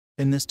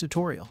In this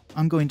tutorial,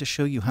 I'm going to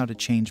show you how to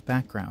change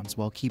backgrounds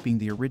while keeping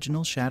the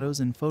original shadows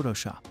in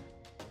Photoshop.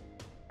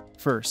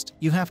 First,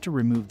 you have to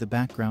remove the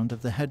background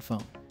of the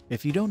headphone.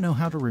 If you don't know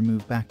how to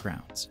remove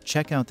backgrounds,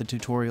 check out the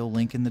tutorial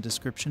link in the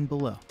description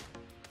below.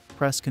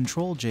 Press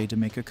Ctrl-J to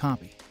make a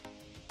copy.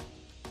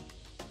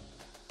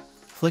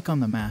 Click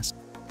on the mask,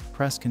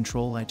 press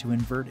Ctrl-I to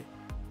invert it.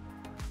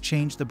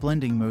 Change the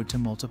blending mode to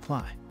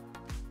multiply.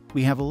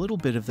 We have a little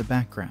bit of the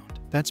background.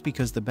 That's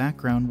because the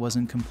background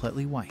wasn't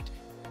completely white.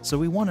 So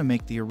we want to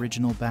make the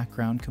original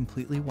background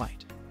completely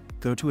white.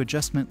 Go to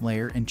Adjustment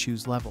Layer and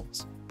choose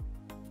Levels.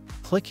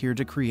 Click here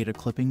to create a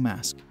clipping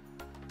mask.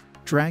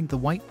 Drag the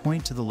white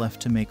point to the left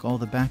to make all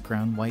the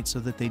background white so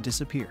that they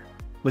disappear.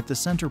 With the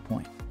center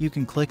point, you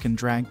can click and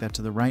drag that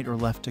to the right or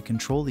left to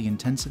control the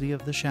intensity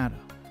of the shadow.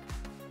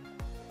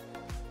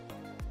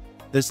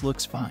 This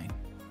looks fine.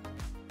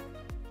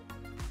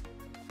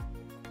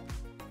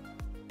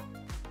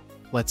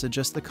 Let's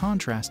adjust the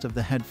contrast of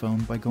the headphone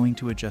by going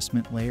to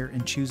Adjustment Layer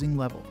and choosing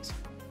Levels.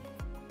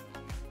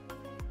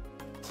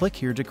 Click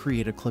here to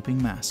create a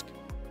clipping mask.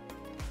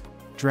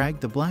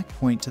 Drag the black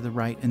point to the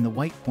right and the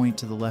white point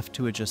to the left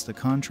to adjust the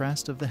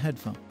contrast of the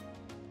headphone.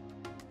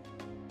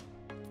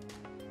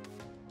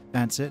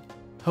 That's it.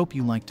 Hope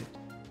you liked it.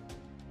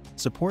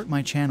 Support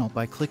my channel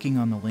by clicking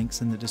on the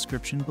links in the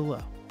description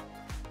below.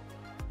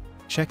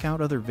 Check out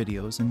other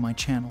videos in my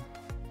channel.